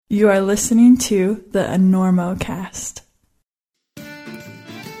You are listening to the Enormocast.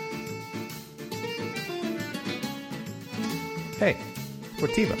 Hey,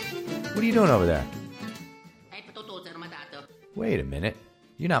 Sportiva, what are you doing over there? Wait a minute.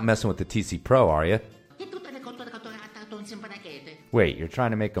 You're not messing with the TC Pro, are you? Wait, you're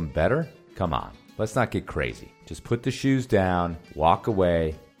trying to make them better? Come on, let's not get crazy. Just put the shoes down, walk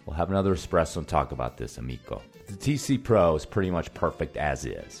away. We'll have another espresso and talk about this, amico. The TC Pro is pretty much perfect as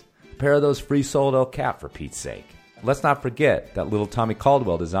is. A pair of those free-soled El Cap, for Pete's sake. Let's not forget that little Tommy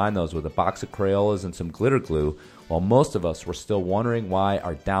Caldwell designed those with a box of Crayolas and some glitter glue, while most of us were still wondering why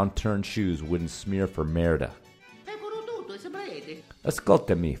our downturned shoes wouldn't smear for merda.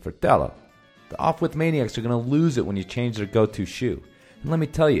 Ascoltami, fratello. The off-width maniacs are going to lose it when you change their go-to shoe. And let me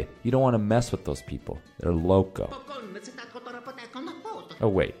tell you, you don't want to mess with those people. They're loco. Oh,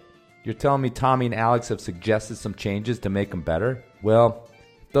 wait. You're telling me Tommy and Alex have suggested some changes to make them better? Well,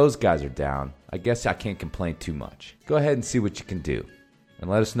 if those guys are down, I guess I can't complain too much. Go ahead and see what you can do. And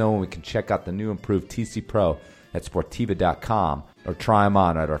let us know when we can check out the new improved TC Pro at Sportiva.com or try them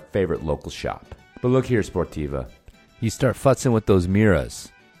on at our favorite local shop. But look here, Sportiva. You start futzing with those Miras,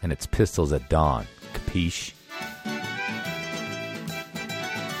 and it's pistols at dawn. Capiche?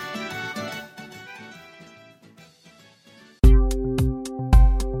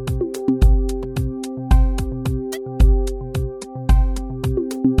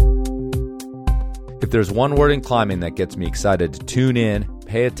 If there's one word in climbing that gets me excited to tune in,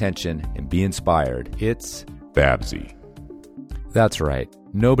 pay attention, and be inspired, it's Babsy. That's right.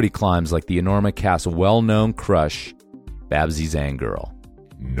 Nobody climbs like the Enormocast well-known crush, Babsy Zangirl.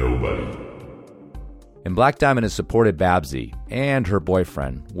 Nobody. And Black Diamond has supported Babsy and her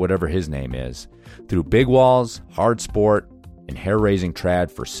boyfriend, whatever his name is, through big walls, hard sport, and hair-raising trad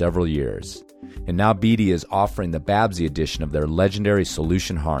for several years. And now BD is offering the Babsy edition of their legendary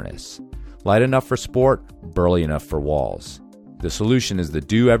Solution harness. Light enough for sport, burly enough for walls. The Solution is the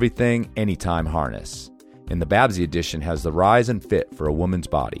do-everything, anytime harness. And the Babsy edition has the rise and fit for a woman's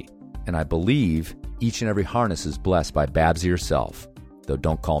body. And I believe each and every harness is blessed by Babsy herself, though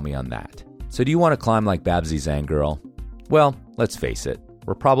don't call me on that. So do you want to climb like Babsy Zangirl? Well, let's face it,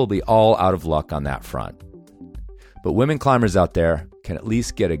 we're probably all out of luck on that front. But women climbers out there can at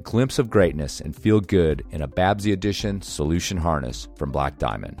least get a glimpse of greatness and feel good in a Babsy edition Solution harness from Black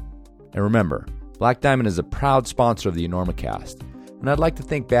Diamond. And remember, Black Diamond is a proud sponsor of the Enormocast, and I'd like to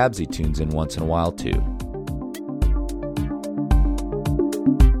think Babsy tunes in once in a while too.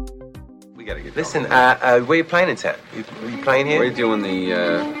 Listen, where are you playing in town? Are you playing here? We're doing the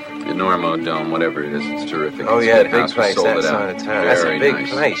Enormo Dome, whatever it is. It's terrific. Oh, It's yeah, big big house. We place sold it outside out. of town. That's a Very big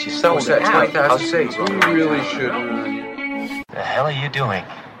nice. place. You sold it out. 20,000 I'll see. You really should. The hell are you doing?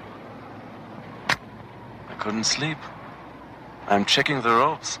 I couldn't sleep. I'm checking the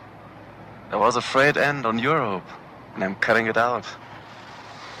ropes. There was a frayed end on your rope, and I'm cutting it out.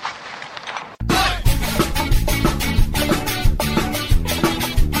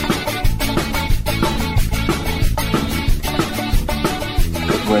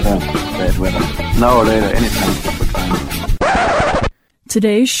 Bad weather. No, later, anytime.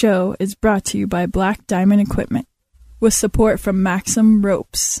 Today's show is brought to you by Black Diamond Equipment, with support from Maxim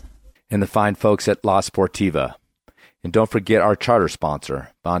Ropes. And the fine folks at La Sportiva. And don't forget our charter sponsor,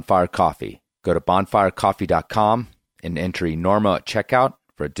 Bonfire Coffee. Go to bonfirecoffee.com and enter Enorma at checkout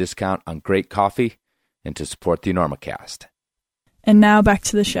for a discount on great coffee and to support the Enormocast. And now back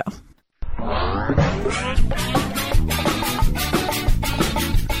to the show.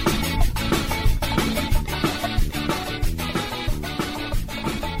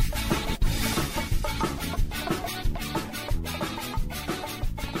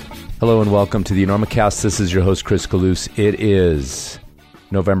 Hello and welcome to the Enormocast. This is your host, Chris Kalous. It is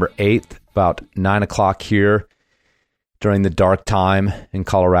November 8th, about 9 o'clock here during the dark time in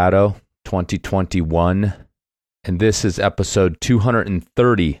Colorado, 2021. And this is episode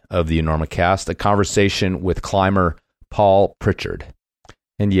 230 of the Enormocast, a conversation with climber Paul Pritchard.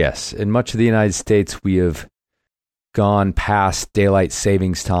 And yes, in much of the United States, we have gone past daylight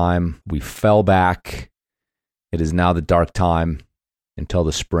savings time. We fell back. It is now the dark time until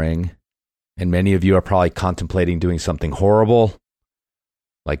the spring, and many of you are probably contemplating doing something horrible,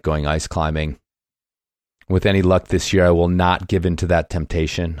 like going ice climbing. With any luck this year, I will not give in to that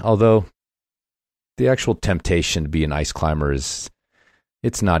temptation, although the actual temptation to be an ice climber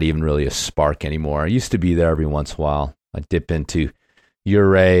it's not even really a spark anymore. I used to be there every once in a while. I'd dip into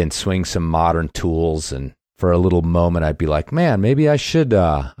Ouray and swing some modern tools, and for a little moment, I'd be like, man, maybe I should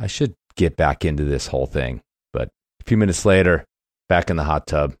get back into this whole thing. But a few minutes later, back in the hot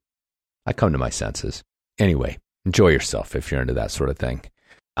tub, I come to my senses. Anyway, enjoy yourself if you're into that sort of thing.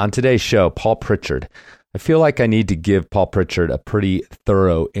 On today's show, Paul Pritchard. I feel like I need to give Paul Pritchard a pretty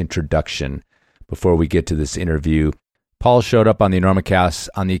thorough introduction before we get to this interview. Paul showed up on the Enormocast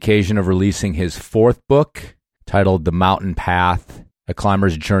on the occasion of releasing his fourth book titled The Mountain Path, A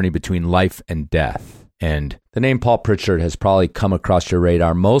Climber's Journey Between Life and Death. And the name Paul Pritchard has probably come across your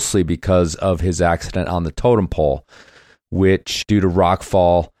radar mostly because of his accident on the totem pole, which, due to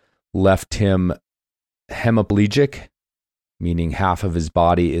rockfall, left him hemiplegic, meaning half of his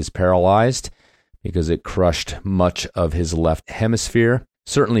body is paralyzed because it crushed much of his left hemisphere.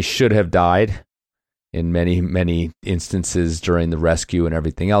 Certainly should have died in many, many instances during the rescue and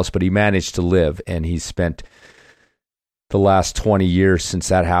everything else, but he managed to live, and he spent the last 20 years since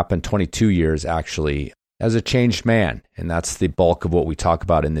that happened, 22 years actually, as a changed man. And that's the bulk of what we talk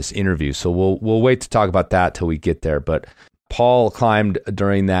about in this interview. So we'll wait to talk about that till we get there. But Paul climbed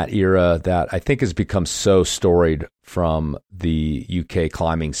during that era that I think has become so storied from the UK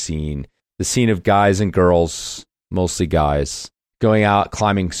climbing scene. The scene of guys and girls, mostly guys, going out,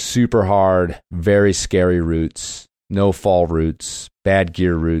 climbing super hard, very scary routes, no fall routes, bad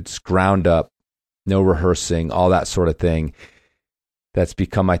gear routes, ground up, no rehearsing, all that sort of thing. That's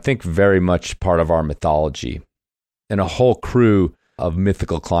become, I think, very much part of our mythology, and a whole crew of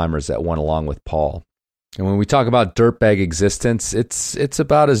mythical climbers that went along with Paul. And when we talk about dirtbag existence, it's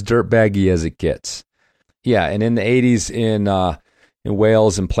about as dirtbaggy as it gets. Yeah, and in the 80s in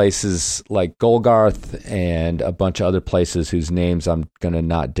Wales and places like Golgarth and a bunch of other places whose names I'm going to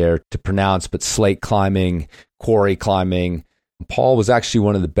not dare to pronounce, but slate climbing, quarry climbing, Paul was actually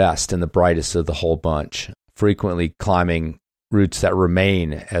one of the best and the brightest of the whole bunch, frequently climbing routes that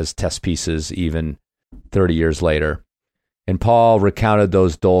remain as test pieces even 30 years later. And Paul recounted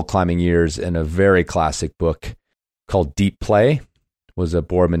those dull climbing years in a very classic book called Deep Play. Was a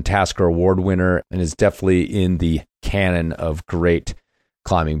Boardman Tasker Award winner and is definitely in the canon of great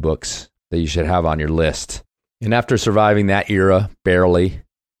climbing books that you should have on your list. And after surviving that era, barely,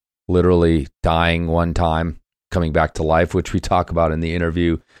 literally dying one time, coming back to life, which we talk about in the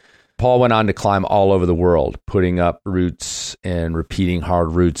interview, Paul went on to climb all over the world, putting up routes and repeating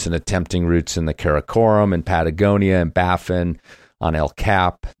hard routes and attempting routes in the Karakoram and Patagonia and Baffin, on El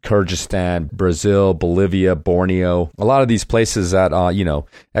Cap, Kyrgyzstan, Brazil, Bolivia, Borneo. A lot of these places that,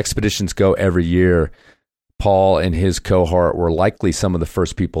 expeditions go every year. Paul and his cohort were likely some of the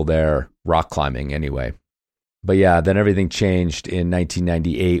first people there, rock climbing anyway. But yeah, then everything changed in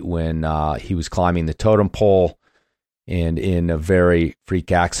 1998 when he was climbing the totem pole. And in a very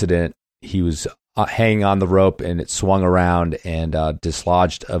freak accident, he was hanging on the rope and it swung around and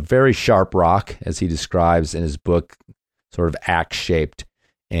dislodged a very sharp rock, as he describes in his book, sort of axe-shaped,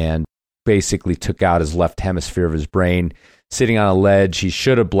 and basically took out his left hemisphere of his brain. Sitting on a ledge, he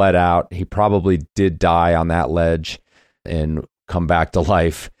should have bled out. He probably did die on that ledge and come back to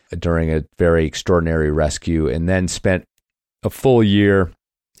life during a very extraordinary rescue, and then spent a full year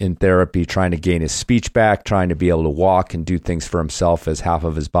in therapy trying to gain his speech back, trying to be able to walk and do things for himself, as half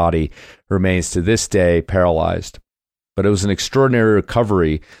of his body remains to this day paralyzed. But it was an extraordinary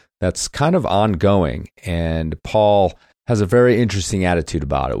recovery that's kind of ongoing, and Paul has a very interesting attitude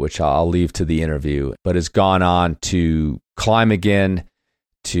about it, which I'll leave to the interview, but has gone on to climb again,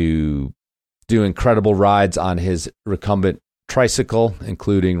 to do incredible rides on his recumbent tricycle,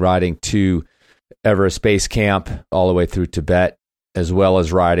 including riding to Everest Base Camp all the way through Tibet, as well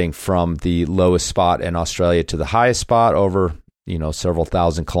as riding from the lowest spot in Australia to the highest spot over, several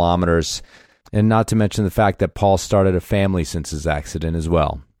thousand kilometers. And not to mention the fact that Paul started a family since his accident as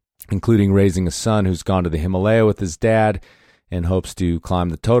well, including raising a son who's gone to the Himalaya with his dad and hopes to climb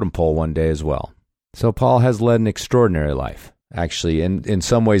the totem pole one day as well. So Paul has led an extraordinary life, actually, and in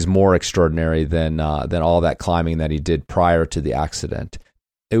some ways more extraordinary than all that climbing that he did prior to the accident.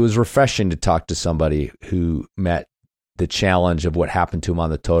 It was refreshing to talk to somebody who met the challenge of what happened to him on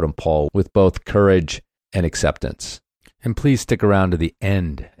the totem pole with both courage and acceptance. And please stick around to the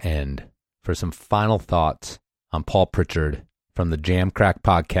end for some final thoughts on Paul Pritchard from the Jam Crack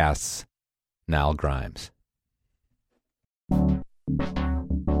Podcast's Nile Grimes.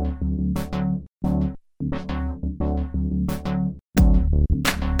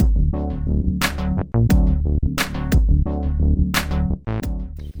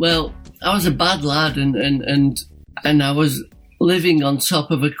 Well, I was a bad lad, and I was living on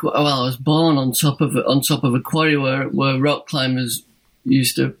top of I was born on top of a quarry where rock climbers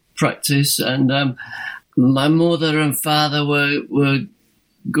used to practice, and my mother and father were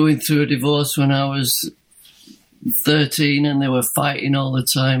going through a divorce when I was 13, and they were fighting all the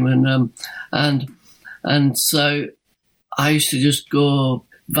time, and so I used to just go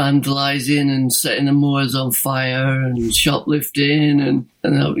vandalizing and setting the moors on fire and shoplifting, and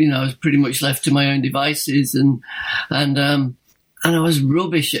I was pretty much left to my own devices, and I was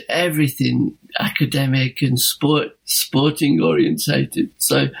rubbish at everything, academic and sporting orientated.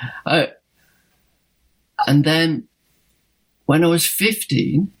 So, and then when I was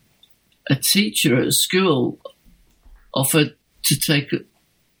 15, a teacher at school offered to take a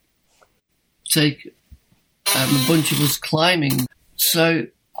bunch of us climbing. So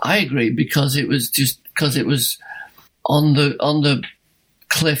I agreed because it was on the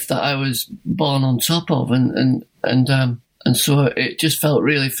cliff that I was born on top of, and so it just felt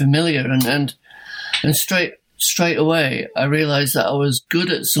really familiar, and straight away I realized that I was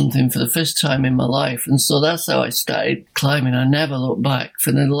good at something for the first time in my life, and so that's how I started climbing. I never looked back.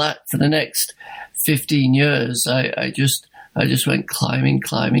 For the next 15 years, I just went climbing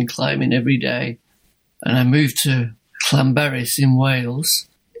every day, and I moved to Llanberis in Wales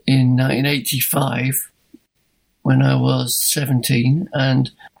in 1985 when I was 17,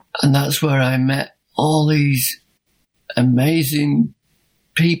 and that's where I met all these amazing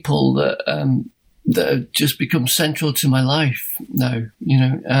people that have just become central to my life now. You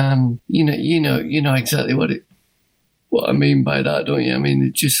know exactly what I mean by that, don't you? I mean,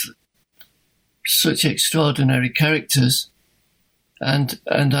 it's just such extraordinary characters, and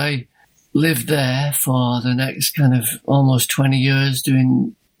I lived there for the next kind of almost 20 years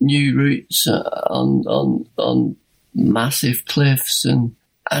doing new routes on massive cliffs, and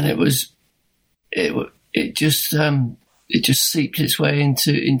it just seeped its way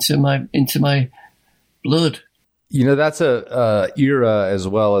into my blood. That's a era as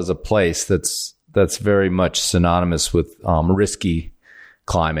well as a place that's very much synonymous with risky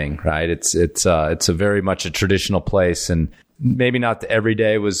climbing, right? It's a very much a traditional place, and maybe not the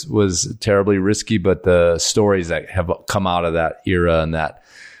everyday was terribly risky, but the stories that have come out of that era and that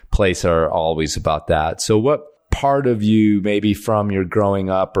place are always about that. So what part of you, maybe from your growing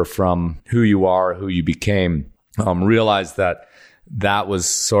up or from who you are, who you became, realized that was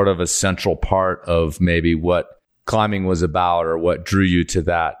sort of a central part of maybe what climbing was about, or what drew you to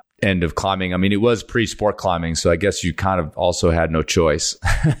that end of climbing? I mean, it was pre-sport climbing, so I guess you kind of also had no choice.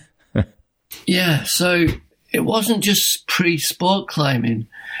 Yeah, so it wasn't just pre-sport climbing,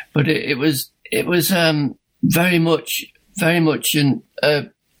 but it was very much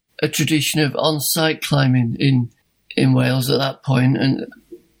a tradition of on-site climbing in Wales at that point,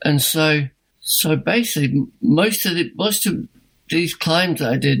 and so basically most of these climbs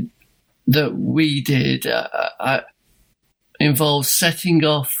that we did involved setting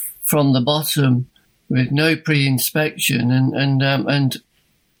off from the bottom with no pre-inspection and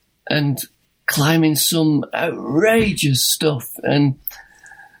climbing some outrageous stuff, and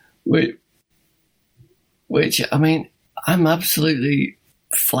which I mean, I'm absolutely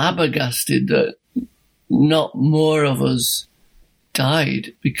flabbergasted that not more of us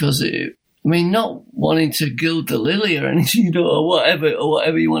died because not wanting to gild the lily or anything, or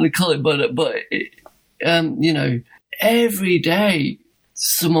whatever you want to call it, but every day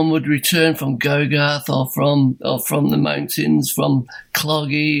someone would return from Gogarth or from the mountains, from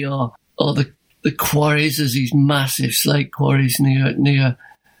Cloggy or the quarries. There's these massive slate quarries near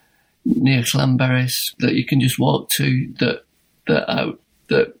Llanberis that you can just walk to,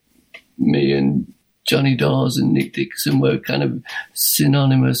 that me and Johnny Dawes and Nick Dixon were kind of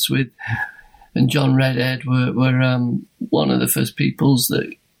synonymous with, and John Redhead were one of the first peoples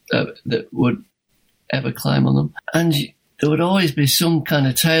that would ever climb on them. And there would always be some kind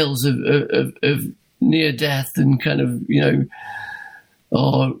of tales of near death and kind of,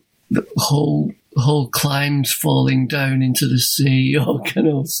 or the whole climbs falling down into the sea, or kind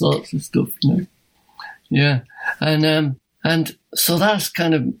of all sorts of stuff, Yeah. And so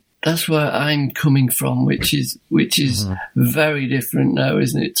that's where I'm coming from, which is very different now,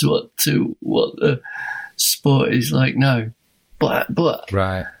 isn't it, to what the sport is like now. But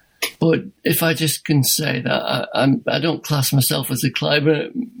right. But if I just can say that I don't class myself as a climber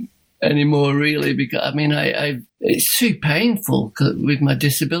anymore, really, because I it's too painful with my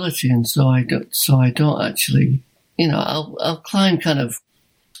disability, and so I don't actually, I'll climb kind of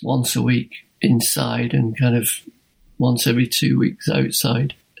once a week inside and kind of once every 2 weeks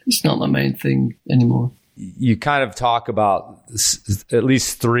outside. It's not my main thing anymore. You kind of talk about at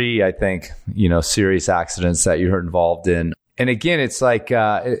least 3, I think, serious accidents that you're involved in. And again, it's like,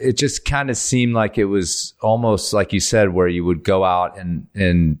 it just kind of seemed like it was almost like you said, where you would go out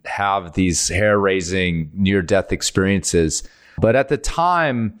and have these hair-raising near-death experiences. But at the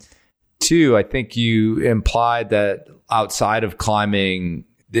time, too, I think you implied that outside of climbing,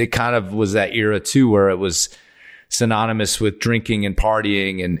 it kind of was that era, too, where it was synonymous with drinking and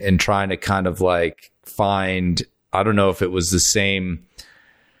partying and trying to kind of like find, I don't know if it was the same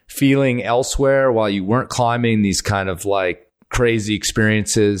feeling elsewhere while you weren't climbing, these kind of like crazy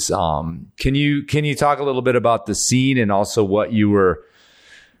experiences. Can you talk a little bit about the scene and also what you were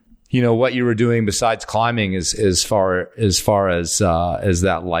doing besides climbing as far as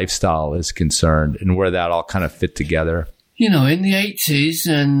that lifestyle is concerned, and where that all kind of fit together? In the 80s,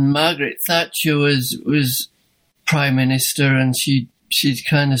 and Margaret Thatcher was Prime Minister, and she'd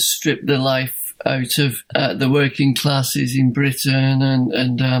kind of stripped the life out of the working classes in Britain,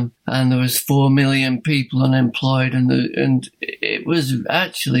 and there was 4 million people unemployed, and it was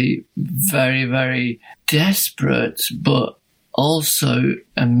actually very, very desperate, but also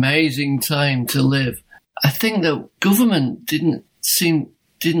amazing time to live. I think that government didn't seem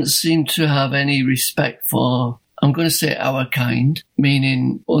to have any respect for, I'm going to say, our kind,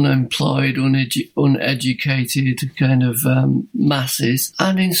 meaning unemployed, uneducated kind of masses.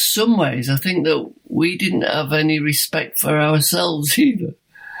 And in some ways, I think that we didn't have any respect for ourselves either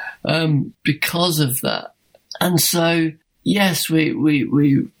because of that. And so, yes, we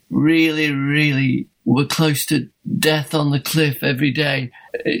really, really were close to death on the cliff every day.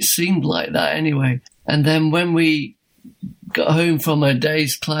 It seemed like that anyway. And then when we got home from a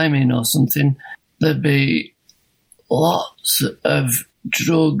day's climbing or something, there'd be lots of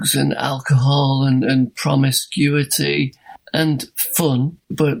drugs and alcohol and promiscuity and fun,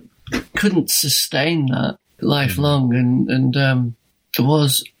 but couldn't sustain that lifelong. And there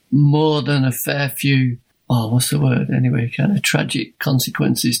was more than a fair few, what's the word anyway, kind of tragic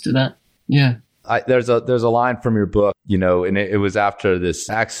consequences to that. Yeah. There's a line from your book, and it was after this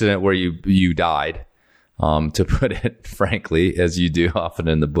accident where you died. To put it frankly, as you do often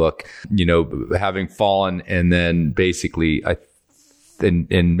in the book, having fallen and then basically,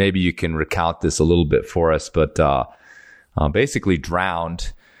 and maybe you can recount this a little bit for us, but basically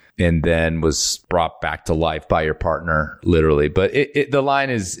drowned and then was brought back to life by your partner, literally. But the line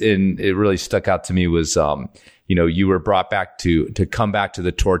it really stuck out to me was, you were brought back to come back to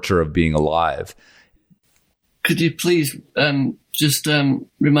the torture of being alive. Could you please just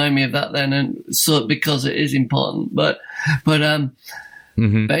remind me of that then, and so because it is important. But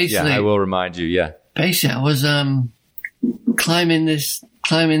basically, yeah, I will remind you. Yeah, basically, I was climbing this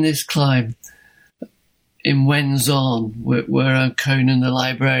climb in Wenzorn, where Conan the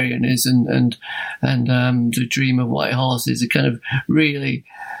Librarian is, and the Dream of White Horse is a kind of really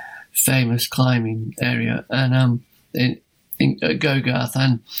famous climbing area, and in Gogarth,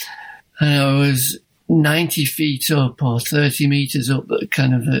 and I was 90 feet up or 30 meters up,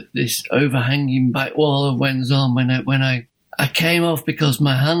 kind of this overhanging back wall of Wenzorn. When I came off because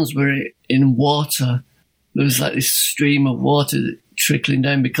my hands were in water. There was like this stream of water trickling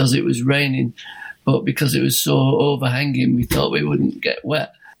down because it was raining, but because it was so overhanging, we thought we wouldn't get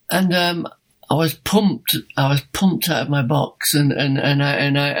wet. And I was pumped out of my box, and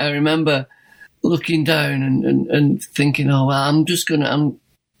I remember looking down and thinking, oh well, I'm just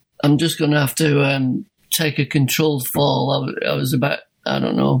gonna have to take a controlled fall. I was about, I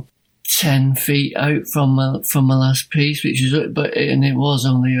don't know, 10 feet out from my last piece, which is, and it was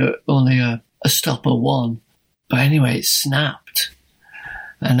only a stop of one. But anyway, it snapped,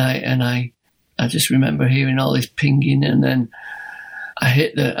 and I just remember hearing all this pinging, and then I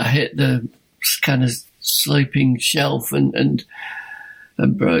hit the kind of sloping shelf and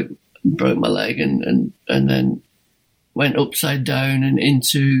broke my leg, and then went upside down and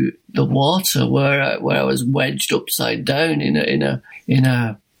into the water where I was wedged upside down in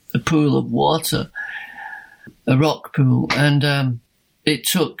a pool of water, a rock pool, and it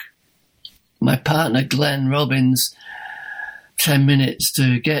took my partner Glenn Robbins 10 minutes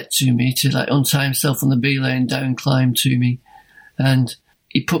to get to me, to like untie himself on the belay and down climb to me, and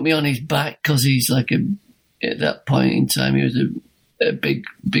he put me on his back because he's like at that point in time he was a big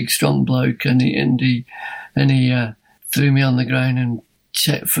strong bloke, and he threw me on the ground and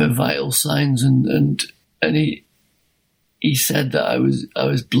checked for vital signs, and he said that I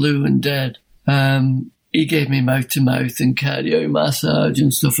was blue and dead. He gave me mouth to mouth and cardio massage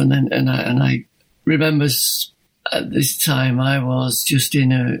and stuff, and I remember at this time I was just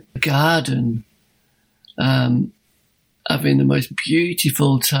in a garden, having the most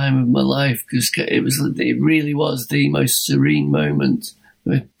beautiful time of my life, because it really was the most serene moment,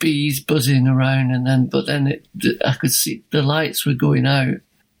 with bees buzzing around, but then I could see the lights were going out,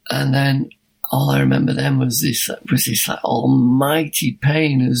 and then all I remember then was this like almighty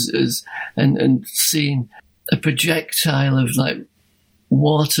pain and seeing a projectile of like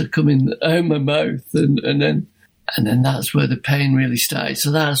water coming out of my mouth, and then that's where the pain really started. So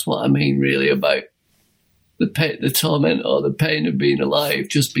that's what I mean really about the torment or the pain of being alive,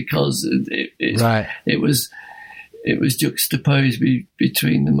 just because it was juxtaposed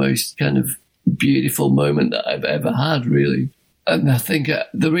between the most kind of beautiful moment that I've ever had, really. And I think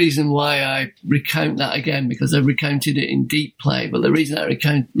the reason why I recount that again, because I recounted it in Deep Play, but the reason I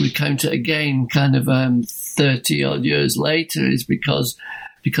recount it again kind of 30 odd years later is because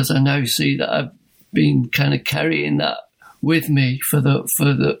I now see that I've been kind of carrying that with me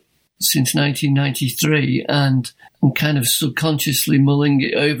since 1993, and I'm kind of subconsciously mulling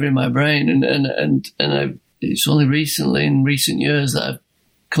it over in my brain, and it's only recently, in recent years, that I've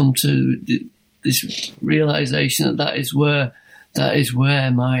come to this realization that is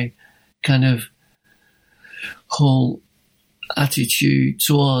where my kind of whole attitude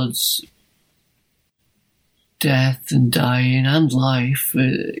towards death and dying and life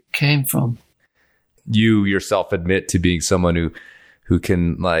came from. You yourself admit to being someone who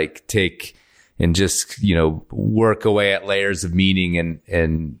can like take and just, work away at layers of meaning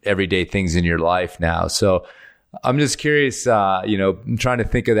and everyday things in your life now. So I'm just curious, I'm trying to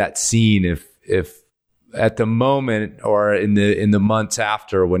think of that scene if at the moment or in the months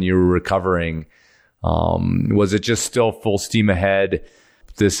after when you were recovering, was it just still full steam ahead?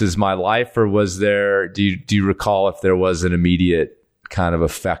 This is my life, or was there? Do you recall if there was an immediate kind of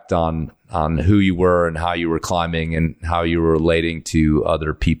effect on who you were and how you were climbing and how you were relating to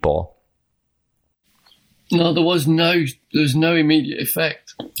other people? No, there's no immediate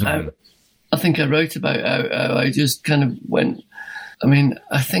effect. I think I wrote about how I just kind of went. I mean,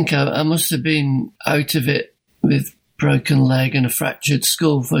 I think I must have been out of it with broken leg and a fractured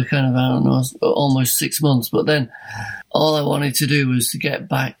skull for kind of, I don't know, almost 6 months. But then all I wanted to do was to get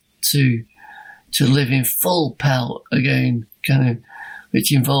back to living full pelt again, kind of,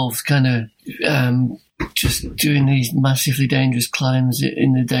 which involves kind of just doing these massively dangerous climbs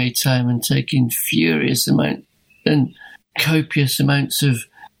in the daytime and taking copious amounts of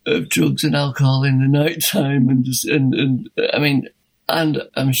drugs and alcohol in the nighttime, and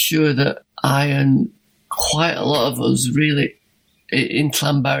I'm sure that I and quite a lot of us really in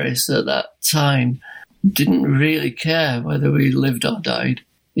Llanberis at that time didn't really care whether we lived or died.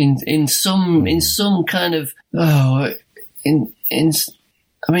 In some kind of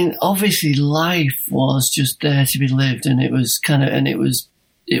obviously life was just there to be lived, and it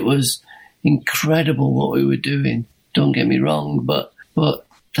was incredible what we were doing. Don't get me wrong, but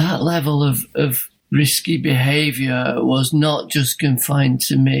that level of risky behaviour was not just confined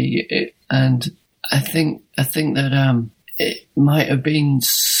to me, and I think that it might have been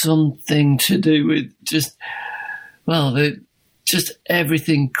something to do with just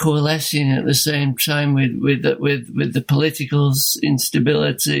everything coalescing at the same time with the political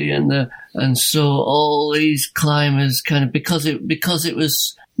instability and so all these climbers kind of because it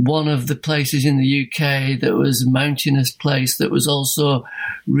was one of the places in the UK that was a mountainous place that was also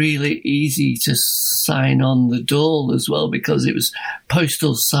really easy to sign on the dole as well, because it was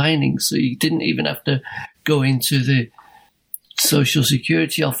postal signing, so you didn't even have to go into the social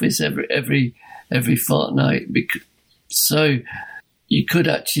security office every fortnight. So you could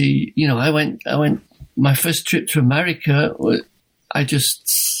actually, I went. My first trip to America, I just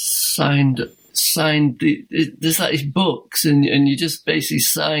signed there's like these books, and you just basically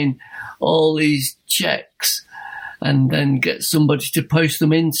sign all these checks and then get somebody to post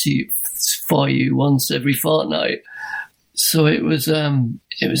them for you once every fortnight. So it was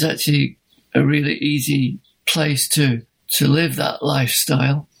actually a really easy place to live that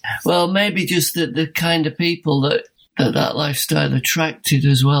lifestyle. Well, maybe just the kind of people that lifestyle attracted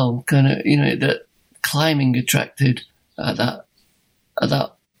as well, kind of, that climbing attracted at that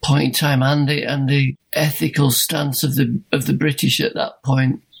point in time, and the ethical stance of the British at that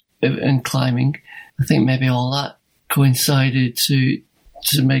point in climbing. I think maybe all that coincided to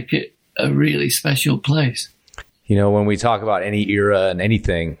make it a really special place. When we talk about any era and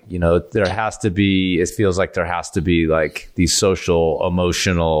anything, there has to be, it feels like there has to be like these social,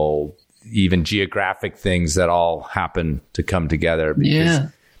 emotional, even geographic things that all happen to come together.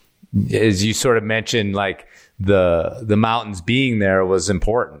 Because as you sort of mentioned, like the mountains being there was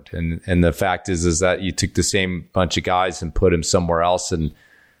important. And the fact is that you took the same bunch of guys and put them somewhere else, and,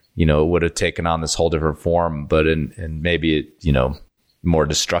 it would have taken on this whole different form, but and maybe more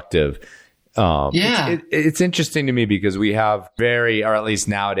destructive. It's interesting to me because we have or at least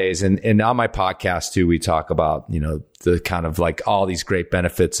nowadays, and on my podcast too, we talk about, the kind of like all these great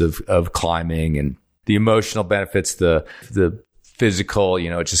benefits of climbing and the emotional benefits, the physical,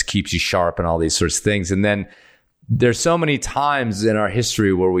 it just keeps you sharp and all these sorts of things. And then there's so many times in our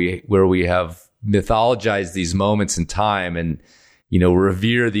history where we have mythologized these moments in time, and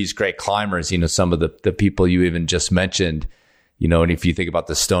revere these great climbers, some of the people you even just mentioned, and if you think about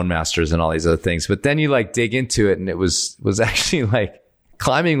the Stone Masters and all these other things, but then you like dig into it, and it was actually like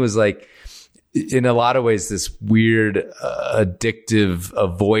climbing was like, in a lot of ways, this weird, addictive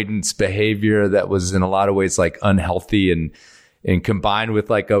avoidance behavior that was in a lot of ways like unhealthy and combined with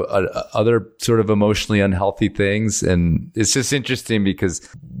like other sort of emotionally unhealthy things. And it's just interesting because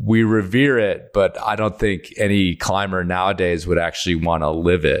we revere it, but I don't think any climber nowadays would actually want to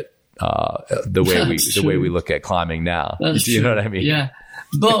live it the way we look at climbing now. Do you know what I mean? Yeah.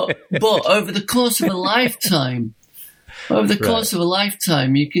 But over the course of a lifetime,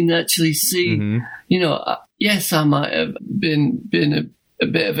 you can actually see, yes, I might have been a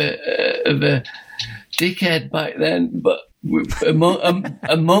bit of a dickhead back then, but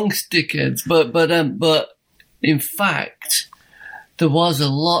amongst dickheads, but in fact, there was a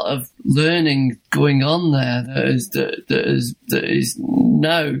lot of learning going on there that is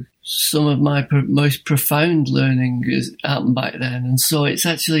now some of my most profound learning has happened back then, and so it's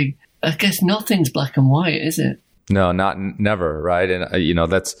actually, I guess, nothing's black and white, is it? No, never, right? And I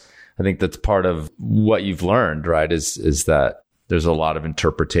think that's part of what you've learned, right? Is that there's a lot of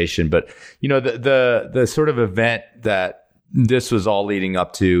interpretation, but the sort of event that this was all leading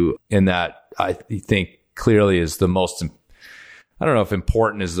up to, and that I think clearly is the most, I don't know if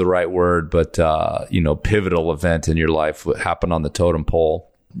important is the right word, but pivotal event in your life, what happened on the totem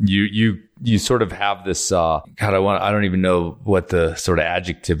pole. You sort of have this I don't even know what the sort of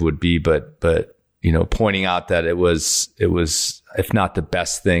adjective would be, but pointing out that it was if not the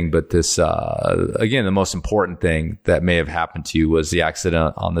best thing, but this again, the most important thing that may have happened to you was the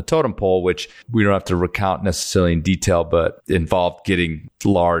accident on the totem pole, which we don't have to recount necessarily in detail, but involved getting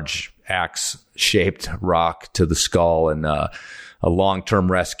large axe-shaped rock to the skull and a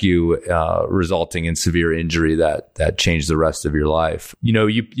long-term rescue resulting in severe injury that changed the rest of your life.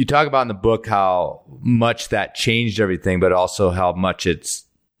 You talk about in the book how much that changed everything, but also how much it's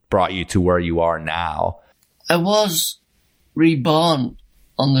brought you to where you are now. I was reborn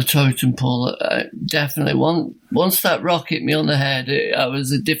on the totem pole. Definitely. Once that rock hit me on the head, I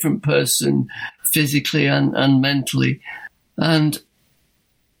was a different person physically and mentally. And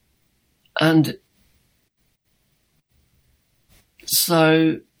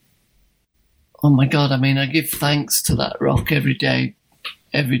so, oh my God, I give thanks to that rock every day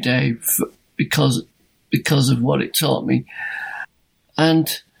because of what it taught me.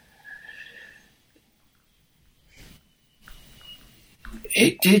 And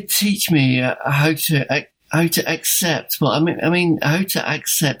it did teach me how to accept. Well, how to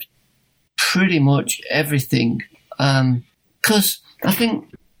accept pretty much everything. Because I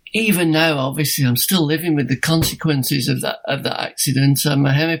think even now, obviously, I'm still living with the consequences of that accident. I'm a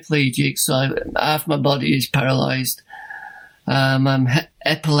hemiplegic, so half my body is paralyzed. I'm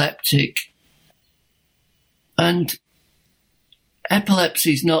epileptic, and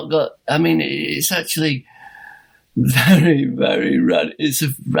epilepsy's not got. It's actually very, very it's a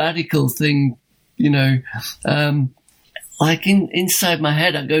radical thing, like inside my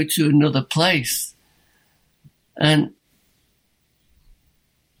head, I go to another place, and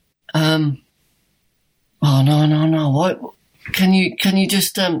oh no, what can you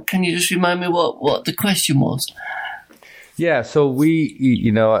just remind me what the question was? Yeah, so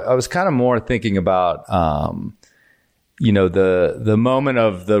I was kind of more thinking about the moment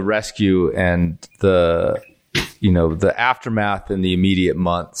of the rescue and the aftermath in the immediate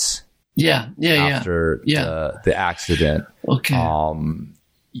months. After the accident. Okay.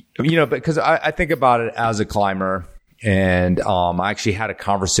 Because I think about it as a climber, and I actually had a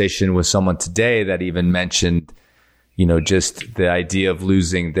conversation with someone today that even mentioned, just the idea of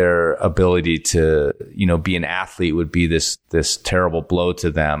losing their ability to, be an athlete would be this terrible blow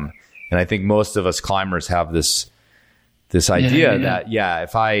to them. And I think most of us climbers have this idea that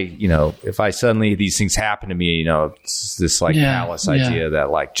if I suddenly these things happen to me, it's this callous idea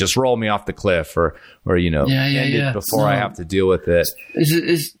that like just roll me off the cliff or end it before I have to deal with it.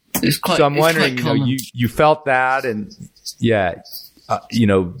 It's quite. So I'm wondering, you felt that, and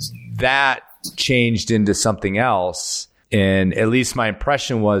that changed into something else. And at least my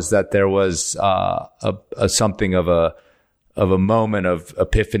impression was that there was something of a moment of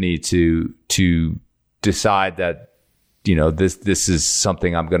epiphany to decide that. This is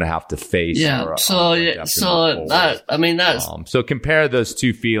something I'm going to have to face. Yeah. So compare those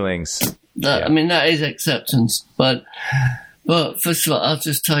two feelings. That is acceptance. But first of all, I'll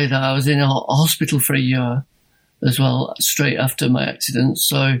just tell you that I was in a hospital for a year as well, straight after my accident.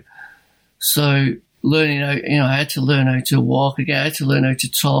 So learning how, I had to learn how to walk again. I had to learn how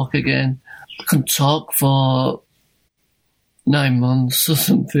to talk again. I couldn't talk for 9 months or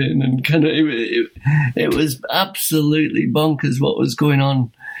something, and kind of it was absolutely bonkers what was going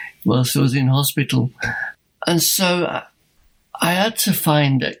on whilst I was in hospital, and so I had to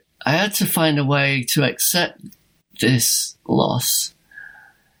find a way to accept this loss,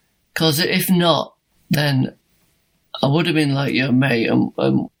 because if not, then I would have been like your mate and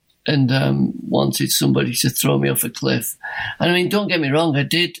wanted somebody to throw me off a cliff. And I mean, don't get me wrong, I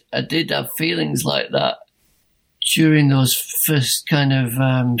did have feelings like that during those first kind of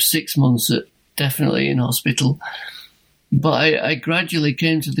 6 months, definitely in hospital. But I gradually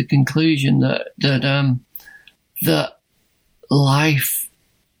came to the conclusion that life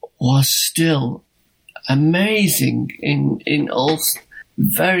was still amazing in all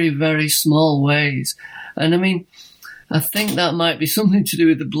very, very small ways. And I mean, I think that might be something to do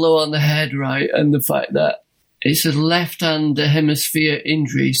with the blow on the head, right? And the fact that it's a left-hand hemisphere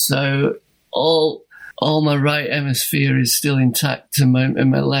injury, so all my right hemisphere is still intact, and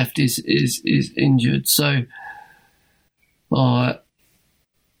my left is injured. So,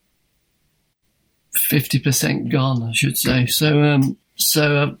 50% gone, I should say. So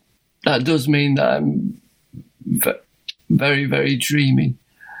that does mean that I'm very, very dreamy,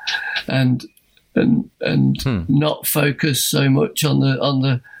 and not focused so much on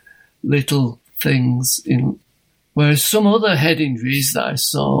the little things. Whereas some other head injuries that I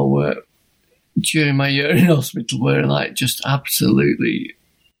saw were during my year in hospital were like just absolutely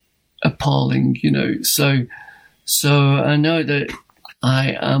appalling, you know. So I know that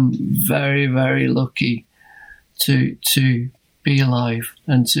I am very, very lucky to be alive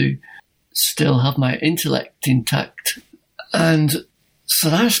and to still have my intellect intact. And so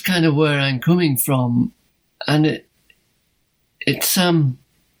that's kind of where I'm coming from. And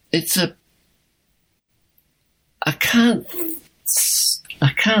I can't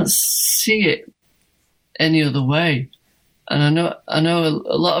see it any other way. And I know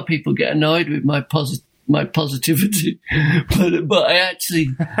a lot of people get annoyed with my positivity, but I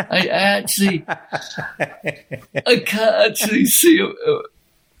can't actually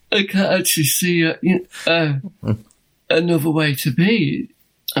see another way to be.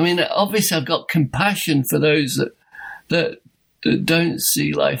 I mean, obviously I've got compassion for those that don't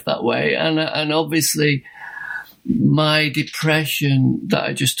see life that way, and obviously my depression that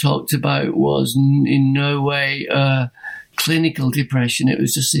I just talked about was in no way clinical depression. It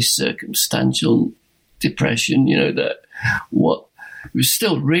was just this circumstantial depression, you know, that it was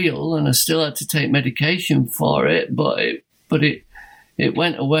still real, and I still had to take medication for it, but it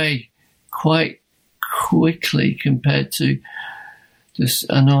went away quite quickly compared to this.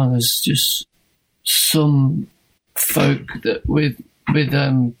 I know there's just some folk that with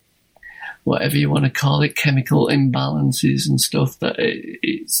whatever you want to call it, chemical imbalances and stuff, that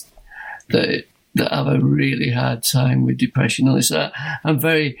have a really hard time with depression. I'm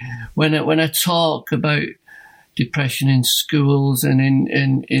very, when I talk about depression in schools and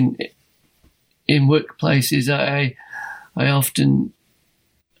in workplaces, I often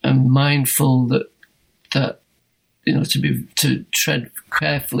am mindful that you know, to tread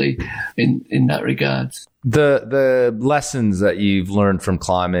carefully in that regard. The lessons that you've learned from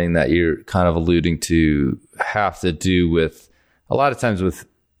climbing that you're kind of alluding to have to do with a lot of times with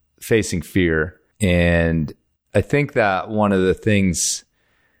facing fear. And I think that one of the things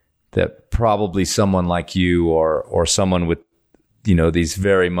that probably someone like you or someone with, you know, these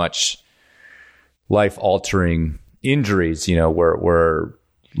very much life altering injuries, you know, where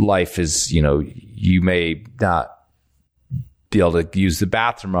life is, you know, you may not be able to use the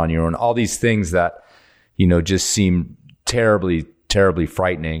bathroom on your own, all these things that, you know, just seem terribly, terribly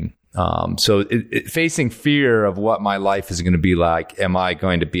frightening. So facing fear of what my life is going to be like, am I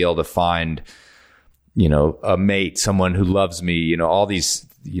going to be able to find, you know, a mate, someone who loves me, you know, all these,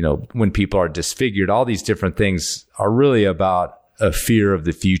 you know, when people are disfigured, all these different things are really about a fear of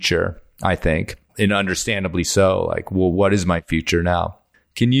the future, I think, and understandably so. Like, well, what is my future now?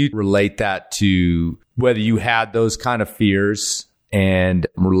 Can you relate that to whether you had those kind of fears and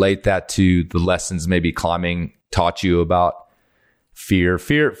relate that to the lessons maybe climbing taught you about fear?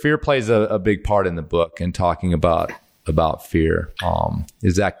 Fear plays a big part in the book and talking about fear.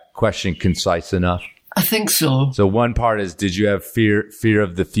 Is that question concise enough? I think so. So one part is, did you have fear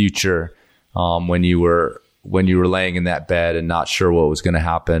of the future when you were laying in that bed and not sure what was going to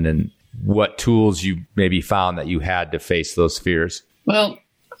happen, and what tools you maybe found that you had to face those fears? Well,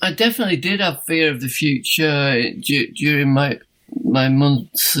 I definitely did have fear of the future during my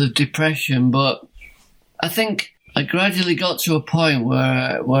months of depression, but I think I gradually got to a point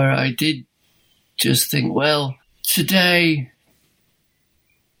where I did just think, well, today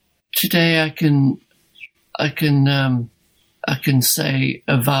I can I can say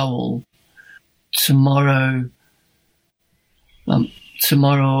a vowel. Tomorrow I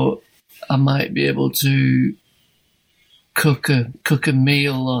might be able to cook a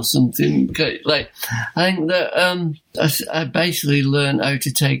meal or something. Like, I think that I basically learned how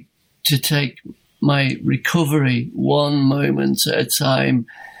to take my recovery one moment at a time,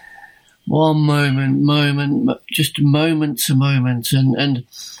 one moment, just moment to moment, and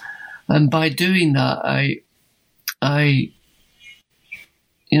by doing that, I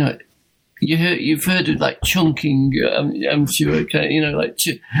you've heard of like chunking. I'm sure, like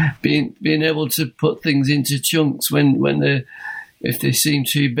being able to put things into chunks if they seem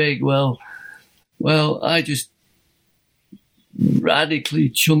too big. Well, I just radically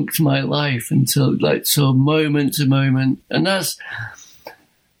chunked my life until so moment to moment, and that's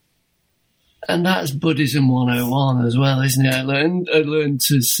Buddhism 101 as well, isn't it? I learned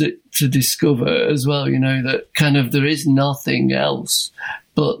to discover as well, that kind of there is nothing else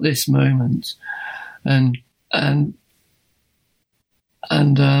but this moment, and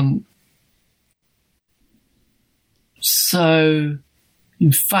so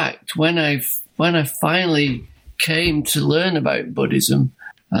in fact when I finally came to learn about Buddhism,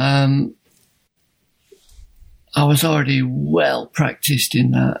 I was already well practiced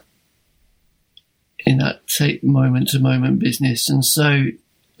in that take moment to moment business. And so,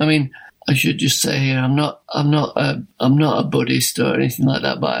 I mean, I should just say here, I'm not a Buddhist or anything like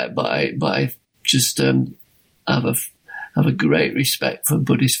that, but I just have a great respect for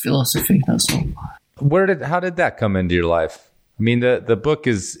Buddhist philosophy. That's all. How did that come into your life? I mean, the book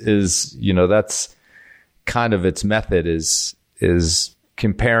is that's kind of its method is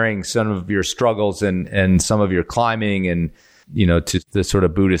comparing some of your struggles and some of your climbing and to the sort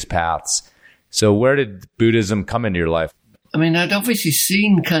of Buddhist paths. So where did Buddhism come into your life? I mean, I'd obviously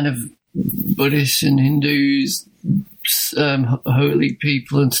seen kind of Buddhists and Hindus, holy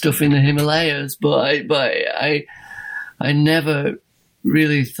people and stuff in the Himalayas, but I never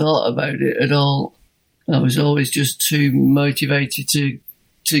really thought about it at all. I was always just too motivated to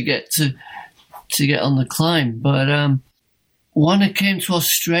get on the climb. But when I came to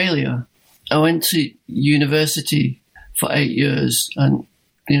Australia, I went to university for 8 years, and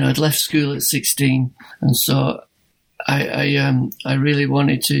I'd left school at 16, and so I really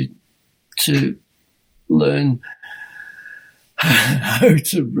wanted to learn how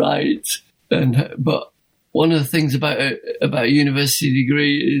to write. But one of the things about a university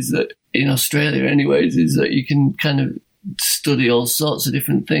degree is that in Australia, anyways, is that you can kind of study all sorts of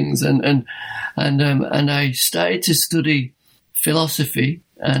different things, and I started to study philosophy,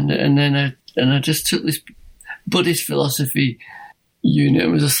 and then I just took this Buddhist philosophy unit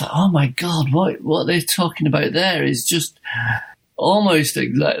and was just like, oh my God, what they're talking about there is just almost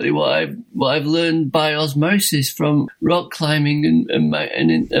exactly what I've learned by osmosis from rock climbing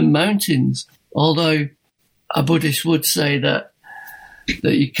and mountains. Although a Buddhist would say that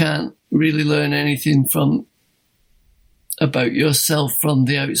you can't really learn anything about yourself from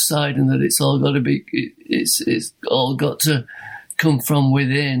the outside, and that it's all got to come from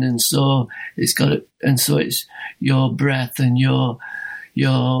within, and so it's your breath and your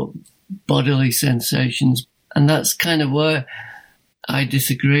bodily sensations, and that's kind of where I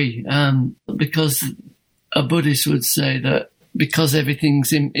disagree, because a Buddhist would say that because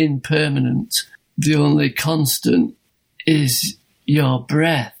everything's impermanent, the only constant is your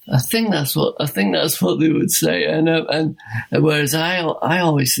breath. I think that's what they would say, and whereas I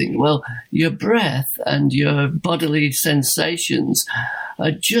always think, well, your breath and your bodily sensations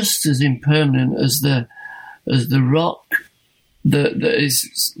are just as impermanent as the rock that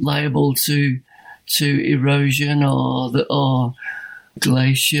is liable to erosion, or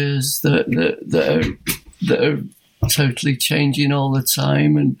glaciers that are totally changing all the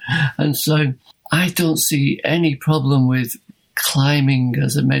time, and so I don't see any problem with climbing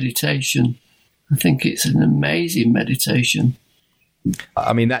as a meditation. I think it's an amazing meditation.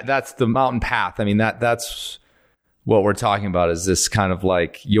 I mean, that's the mountain path. I mean, that's what we're talking about, is this kind of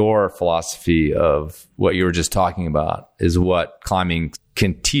like your philosophy of what you were just talking about is what climbing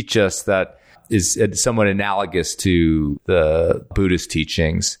can teach us, that is somewhat analogous to the Buddhist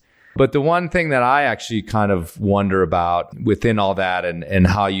teachings. But the one thing that I actually kind of wonder about within all that, and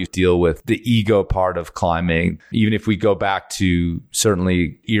how you deal with the ego part of climbing, even if we go back to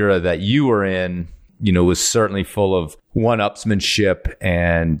certainly era that you were in, was certainly full of one-upsmanship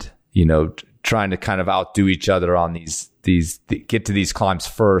and, trying to kind of outdo each other on these get to these climbs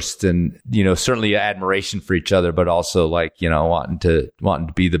first, and certainly admiration for each other, but also like wanting to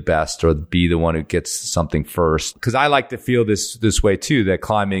be the best or be the one who gets something first. Because I like to feel this way too, that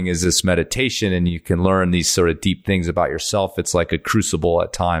climbing is this meditation, and you can learn these sort of deep things about yourself. It's like a crucible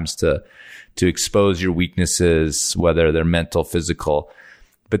at times to expose your weaknesses, whether they're mental, physical.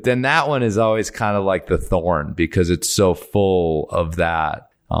 But then that one is always kind of like the thorn, because it's so full of that.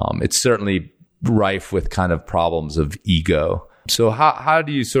 It's certainly rife with kind of problems of ego. So how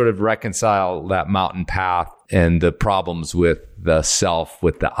do you sort of reconcile that mountain path and the problems with the self,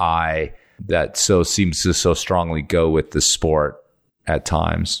 with the I, that so seems to so strongly go with the sport at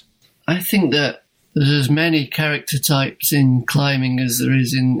times? I think that there's as many character types in climbing as there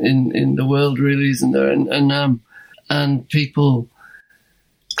is in the world, really, isn't there? And people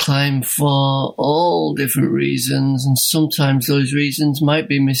climb for all different reasons, and sometimes those reasons might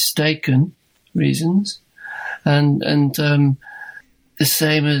be mistaken reasons, and the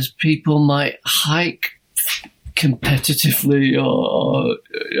same as people might hike competitively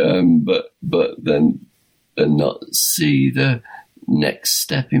but then not see the next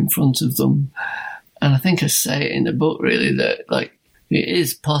step in front of them. And I think I say it in the book, really, that like it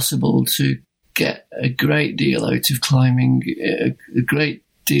is possible to get a great deal out of climbing, a great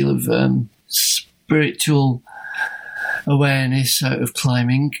deal of spiritual awareness out of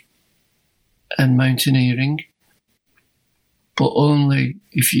climbing and mountaineering, but only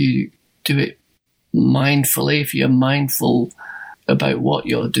if you do it mindfully, if you're mindful about what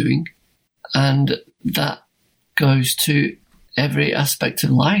you're doing. And that goes to every aspect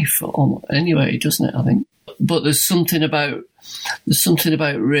of life anyway, doesn't it, I think? But there's something about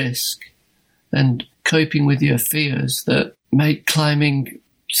risk and coping with your fears that make climbing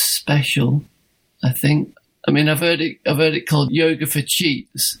special, I think. I mean, I've heard it called yoga for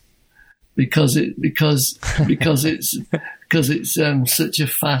cheats, because it's such a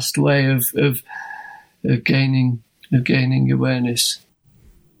fast way of gaining awareness.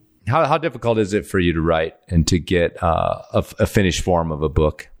 How difficult is it for you to write and to get a finished form of a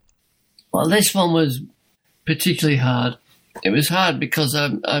book? Well, this one was particularly hard. It was hard because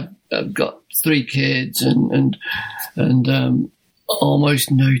I've got 3 kids and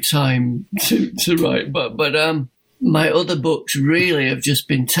almost no time to write. But my other books really have just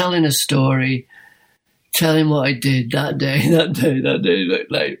been telling a story, telling what I did that day,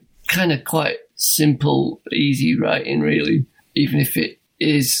 like kind of quite simple, easy writing, really, even if it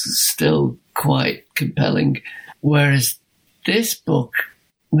is still quite compelling. Whereas this book,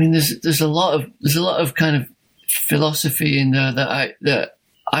 I mean, there's a lot of kind of philosophy in there that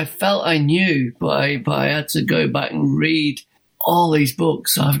I felt I knew, but I had to go back and read all these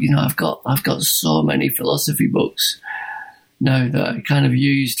books. I've got so many philosophy books now that I kind of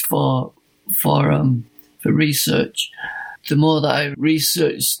used for research. The more that I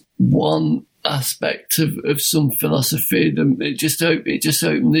researched one aspect of some philosophy, it just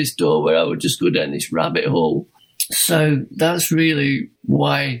opened this door where I would just go down this rabbit hole. So that's really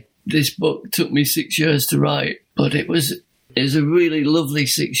why this book took me 6 years to write. But it was a really lovely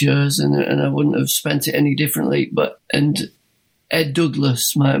 6 years, and I wouldn't have spent it any differently. And Ed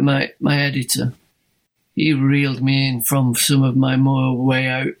Douglas, my editor, he reeled me in from some of my more way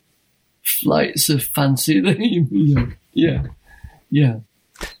out flights of fancy. Yeah.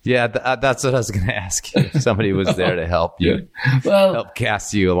 That's what I was going to ask you. If somebody was there to help you, help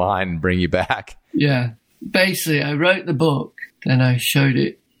cast you a line and bring you back. Yeah. Basically, I wrote the book, then I showed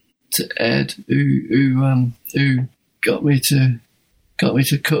it to Ed, who got me to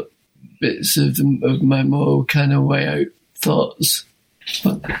cut bits of my more kind of way out thoughts.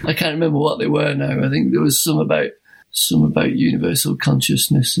 But I can't remember what they were now. I think there was some about universal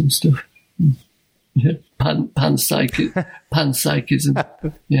consciousness and stuff. Yeah, panpsychism.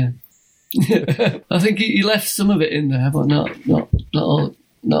 Yeah. I think he left some of it in there, but not all.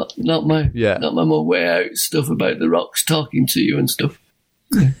 Not my more way out stuff about the rocks talking to you and stuff.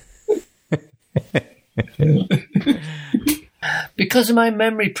 Yeah. Because of my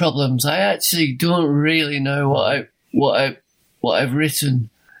memory problems, I actually don't really know what I've written.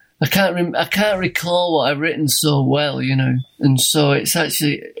 I can't recall what I've written so well, and so it's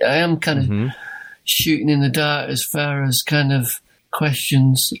actually I am kind of shooting in the dark as far as kind of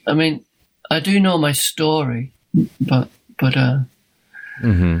questions. I mean, I do know my story, but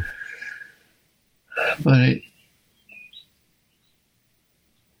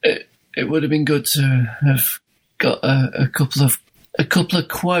it would have been good to have got a couple of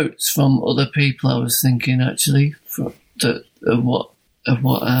quotes from other people. I was thinking actually of what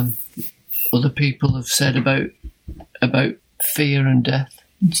other people have said about fear and death.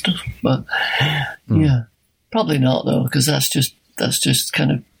 and stuff. But yeah, probably not though, because that's just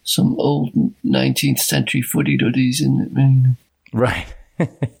kind of some old 19th century footy-duddies, isn't it? Man? Right.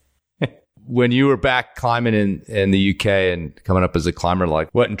 When you were back climbing in the UK and coming up as a climber, like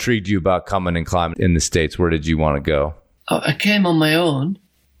what intrigued you about coming and climbing in the States? Where did you want to go? I came on my own,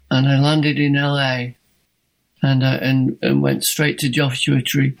 and I landed in LA, and went straight to Joshua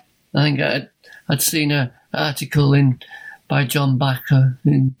Tree. I think I'd seen an article by John Backer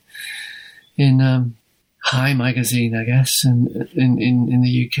in High magazine, I guess, in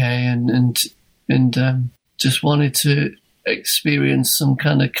the UK, and just wanted to experience some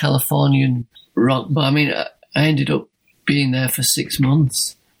kind of Californian rock. But I mean, I ended up being there for 6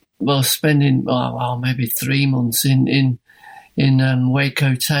 months. Well, spending maybe 3 months in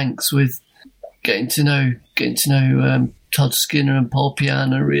Waco tanks with getting to know Todd Skinner and Paul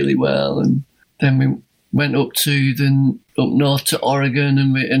Piana really well, and then we went up north to Oregon,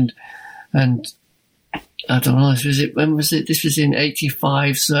 and I don't know. When was it? This was in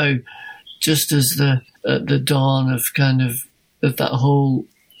 '85. So just as the dawn of kind of that whole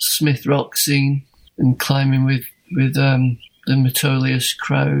Smith Rock scene, and climbing with the Metolius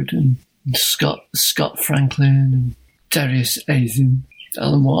crowd and Scott Franklin and Darius Azin,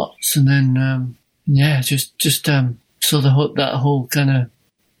 Alan Watts, and then so that whole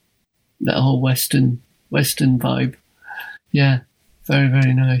Western vibe. Yeah, very,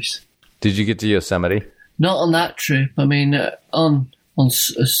 very nice. Did you get to Yosemite? Not on that trip. I mean, on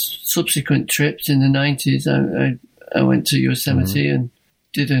subsequent trips in the 90s, I went to Yosemite and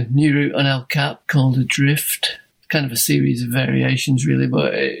did a new route on El Cap called Adrift. Kind of a series of variations, really,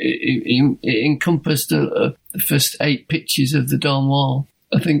 but it encompassed the first 8 pitches of the Dawn Wall.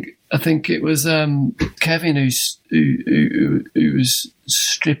 I think it was Kevin who was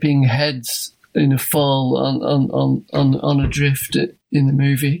stripping heads in a fall on Adrift in the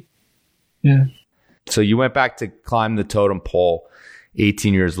movie. Yeah. So you went back to climb the totem pole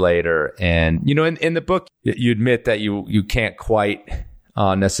 18 years later, and in the book you admit that you can't quite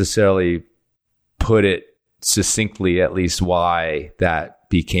necessarily put it succinctly, at least, why that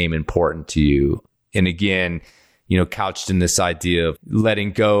became important to you. And again, couched in this idea of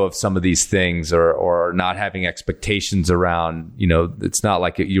letting go of some of these things, or not having expectations around, it's not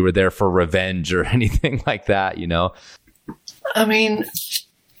like you were there for revenge or anything like that, I mean,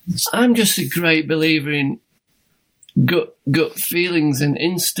 I'm just a great believer in gut feelings and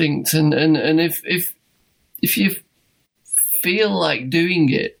instinct, and if you feel like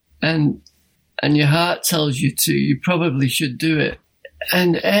doing it and your heart tells you to, you probably should do it.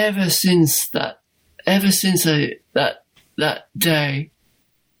 And ever since that day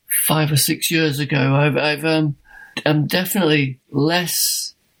 5 or 6 years ago, I'm definitely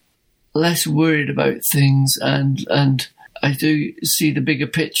less worried about things, and I do see the bigger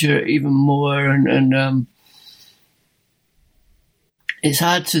picture even more, and it's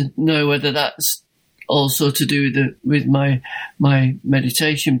hard to know whether that's also to do with my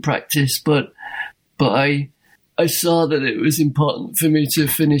meditation practice, but I saw that it was important for me to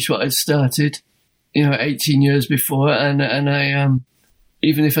finish what I'd started, 18 years before, and I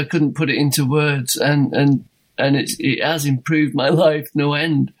even if I couldn't put it into words, and it has improved my life no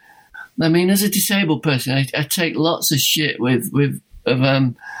end. I mean, as a disabled person, I take lots of shit with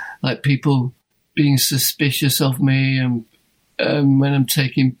like people being suspicious of me, and when I'm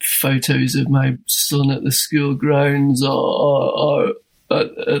taking photos of my son at the school grounds or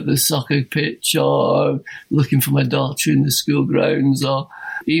at the soccer pitch, or looking for my daughter in the school grounds, and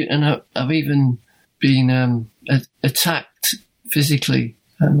I've even been attacked physically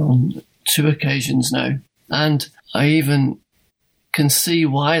on 2 occasions now, and I even can see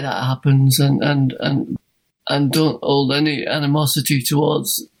why that happens, and don't hold any animosity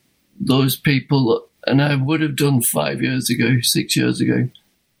towards those people, and I would have done 5 years ago, 6 years ago.